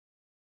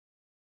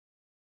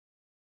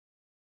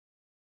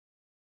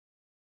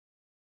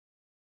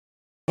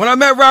When I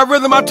met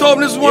R.I.P, I told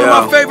him this is one of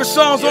my favorite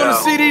songs on the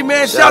CD,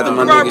 man. Shout out to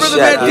R.I.P,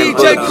 man,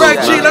 DJ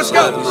Craig G, let's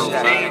go.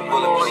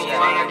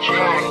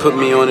 Put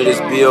me on to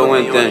this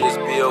B.O.N thing.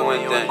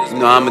 You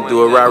know I'ma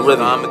do a R.I.P.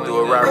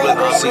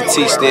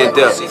 CT stand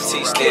up.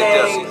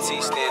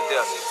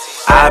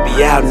 I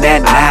be out in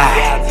that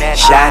night,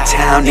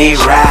 Chi-Town they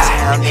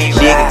ride.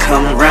 Nigga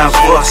come around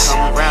for us,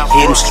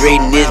 hit him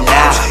straight in his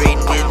knife.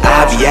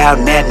 I be out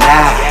in that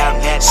night,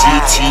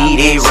 CT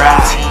they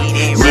ride.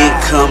 Nigga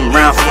come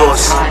around for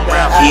us,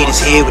 hit his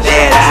head with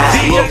that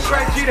eye. DJ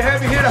Craig G, the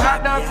heavy hitter,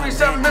 hot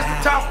 937, Mr.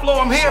 Top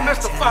Floor. I'm here,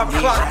 Mr. 5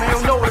 o'clock, man.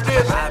 You know what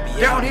it is.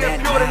 Down here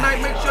pure tonight.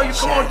 Make sure you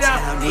come on down.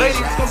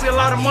 Ladies, it's gonna be a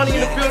lot of money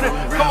in the building.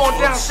 Come on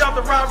down, shout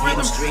the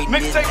R.I.P.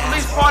 Mixtape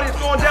release party is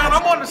going down.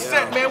 I'm on the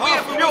set, man. We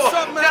in Pure,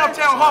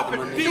 downtown Harper.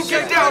 You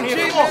get down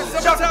here. Come on,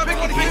 shout to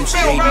Vicky the Big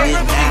Bill,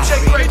 R.I.P. DJ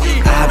Craig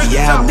G. I be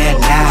out in that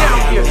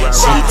night,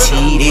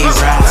 CT they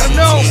ride.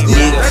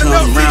 Nigga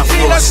come around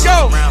for us,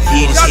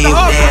 hit his head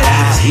with that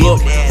eye.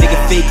 Look, nigga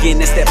faking,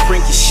 that's that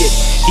pranky shit.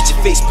 Get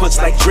your face punched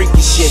like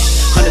drinking shit.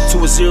 100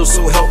 to a 0,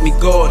 so help me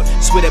God.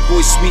 Swear that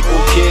boy sweet,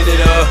 oh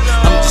Canada.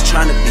 I'm just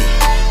trying to be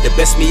the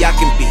best me I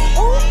can be,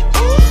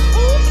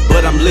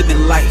 but I'm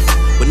living life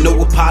with no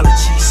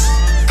apologies.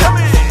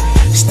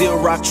 Still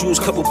rock jewels,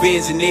 couple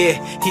bands in there.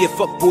 Here,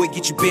 fuck boy,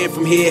 get you banned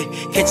from here.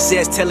 Catch his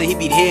ass telling he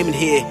beat him in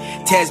here.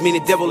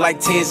 Tasmanian devil like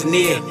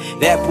Tanzania.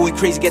 That boy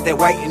crazy, got that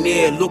white in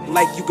there. Look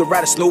like you could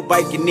ride a snow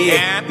bike in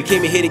there. We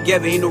came in here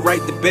together, ain't no right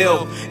to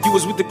bail. You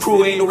was with the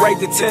crew, ain't no right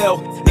to tell.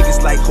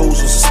 Niggas like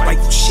hoes with some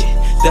spiteful shit.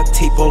 Duct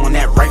tape all on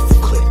that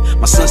rifle clip.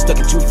 My son stuck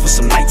in juvie for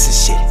some nights and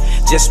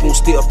shit. Just won't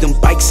stay up them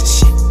bikes and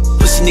shit.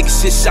 Pussy niggas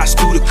 6 shots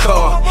through the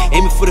car.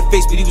 Aiming for the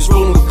face, but he was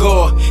rolling with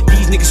guard.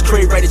 These niggas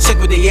crazy, write a check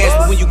with they ass,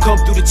 but when you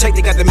come through the check, they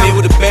got the man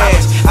with a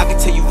badge. I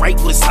can tell you right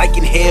what it's like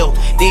in hell.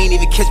 They ain't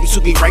even catch me,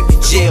 took me right to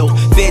jail.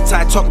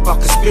 Bedtime talk about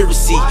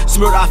conspiracy.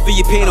 Smurder, I feel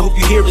your pain, I hope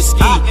you hear it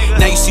ski.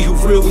 Now you see who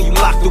real when you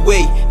locked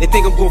away. They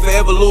think I'm going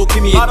forever, Lord,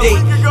 give me a date.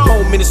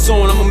 Home in the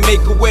song, I'ma make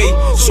a way.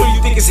 So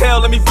you think it's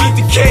hell, let me beat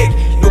the cake.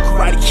 No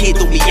karate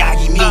kid, don't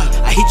Miyagi me.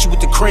 I hit you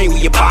with the crane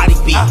where your body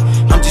be.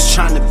 I'm just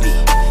trying to be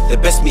the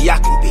best me I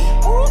can be,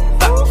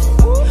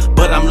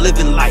 but I'm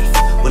living life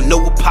with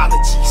no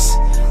apologies.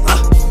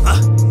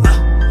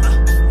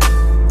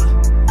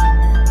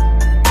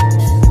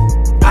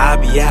 I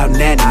be out in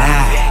that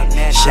night,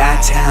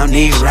 Chi-Town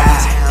they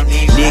ride.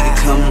 Nigga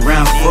come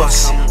around for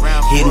us,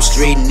 hit him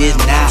straight in his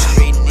knife.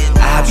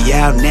 I be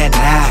out in that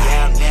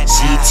night,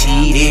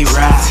 CT they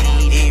ride.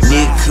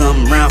 Nigga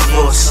come around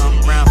for us,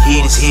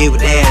 hit his head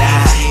with that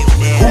eye.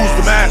 Who's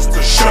the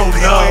master? Show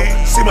love.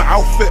 See my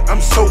outfit, I'm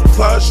so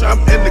plush. I'm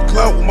in the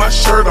club with my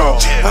shirt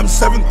off. I'm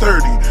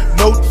 730,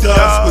 no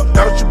dust.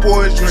 Without your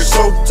boys, you ain't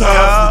so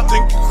tough. You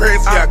think you're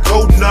crazy, I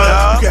go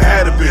nuts. You can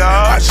have a bit,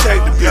 I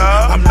shake the bit.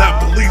 I'm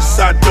not police,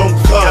 I don't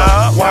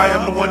club. Why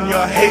I'm the one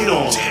y'all hate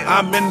on?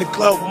 I'm in the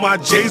club with my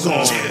J's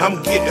on.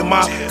 I'm getting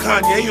my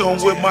Kanye on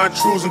with my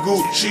Trues and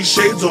Gucci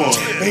shades on.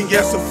 And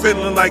yes, I'm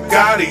feeling like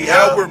Gotti.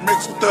 Albert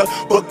mixed with the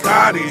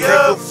Bugatti.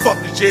 Nigga, fuck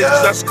the J's,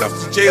 cause I scuffed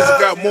the J's. I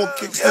got more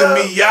kicks than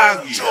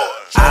Miyagi.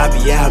 I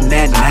be out in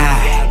that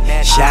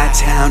night,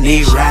 Chi-Town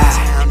they ride.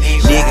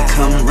 Nigga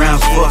come around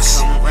for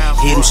us,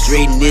 hit him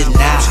straight in his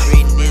knife.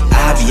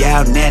 I be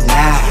out in that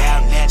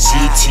night,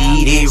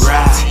 CT they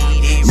ride.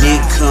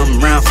 Nigga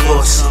come around for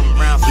us,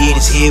 hit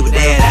his head with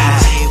that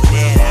eye.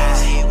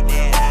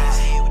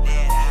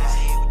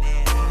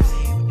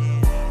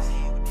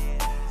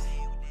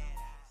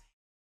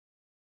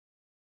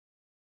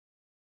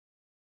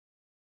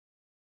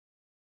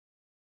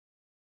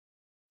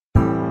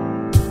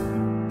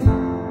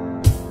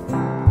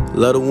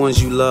 Love the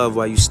ones you love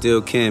while you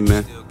still can,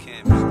 man.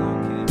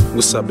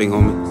 What's up, big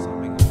homie?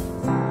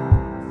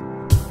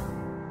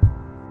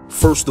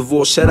 First of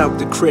all, shout out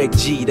to Craig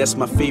G, that's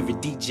my favorite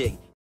DJ.